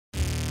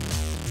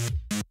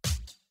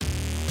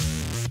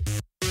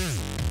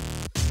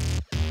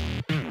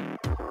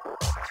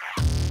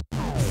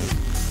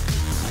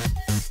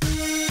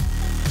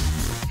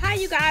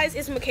guys,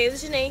 it's Michaela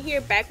Janae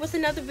here, back with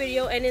another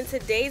video, and in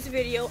today's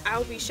video I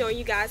will be showing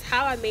you guys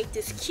how I make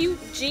this cute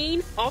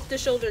jean off the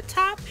shoulder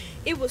top.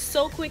 It was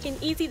so quick and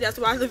easy, that's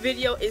why the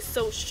video is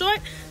so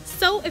short.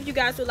 So if you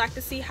guys would like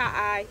to see how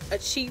I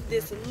achieved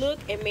this look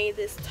and made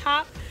this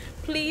top,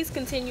 please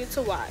continue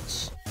to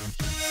watch.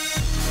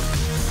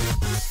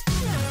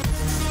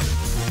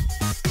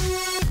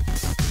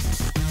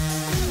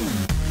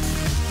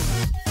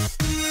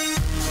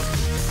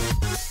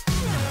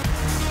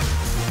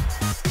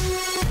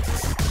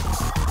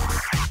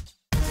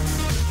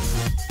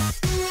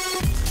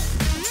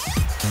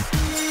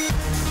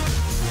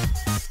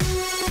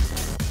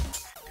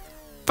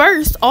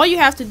 First, all you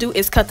have to do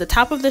is cut the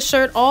top of the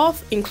shirt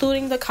off,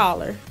 including the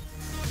collar.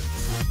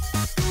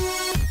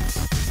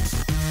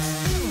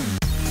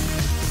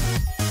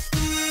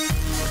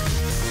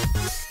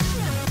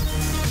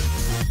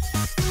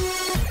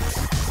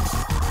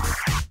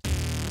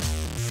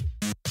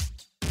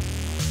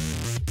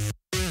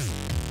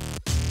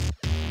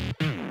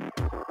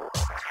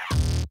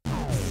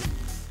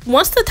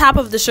 Once the top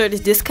of the shirt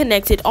is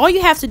disconnected, all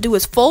you have to do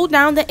is fold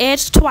down the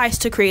edge twice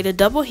to create a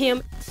double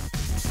hem.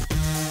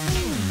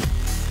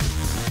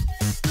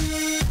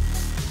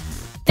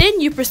 Then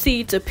you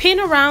proceed to pin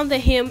around the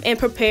hem and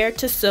prepare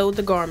to sew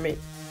the garment.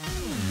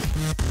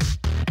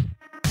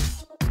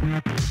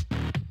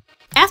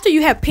 After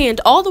you have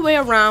pinned all the way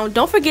around,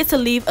 don't forget to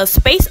leave a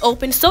space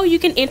open so you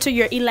can enter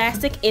your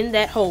elastic in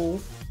that hole.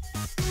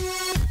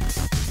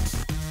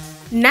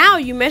 Now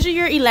you measure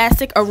your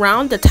elastic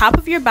around the top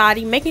of your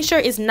body, making sure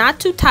it's not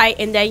too tight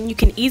and that you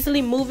can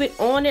easily move it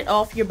on and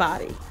off your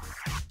body.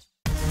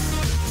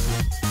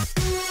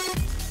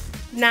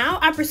 Now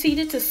I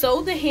proceeded to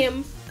sew the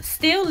hem,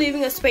 still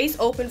leaving a space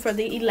open for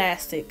the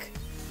elastic.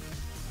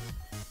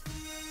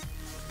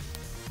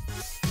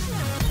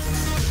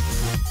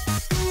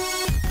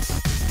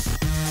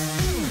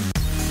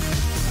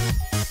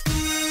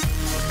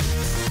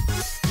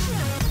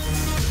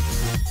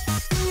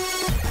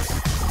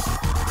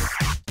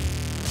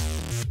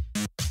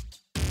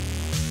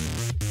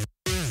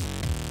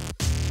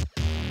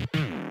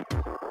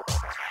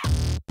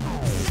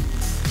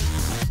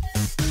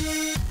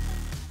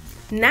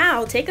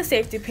 Now take a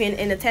safety pin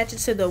and attach it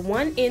to the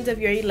one end of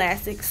your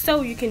elastic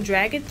so you can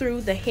drag it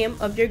through the hem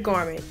of your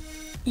garment.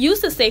 Use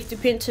the safety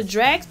pin to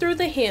drag through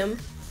the hem,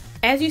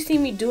 as you see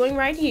me doing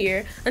right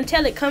here,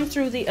 until it comes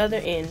through the other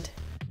end.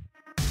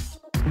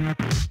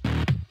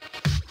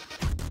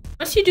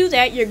 Once you do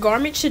that, your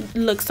garment should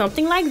look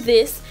something like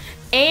this,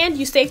 and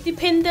you safety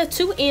pin the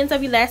two ends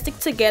of elastic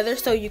together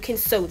so you can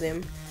sew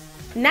them.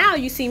 Now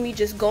you see me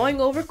just going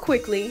over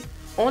quickly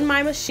on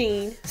my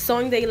machine,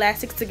 sewing the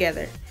elastics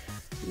together.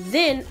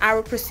 Then I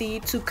will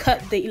proceed to cut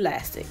the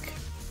elastic.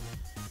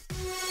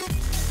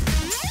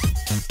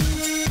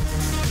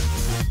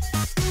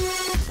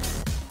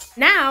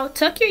 Now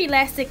tuck your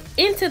elastic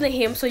into the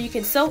hem so you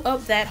can sew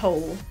up that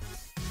hole.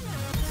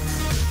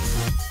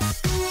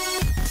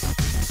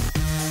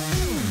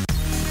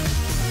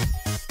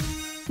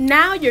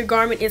 Now your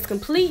garment is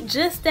complete,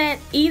 just that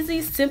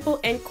easy,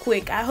 simple, and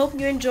quick. I hope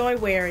you enjoy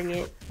wearing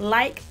it.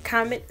 Like,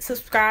 comment,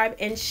 subscribe,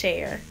 and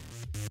share.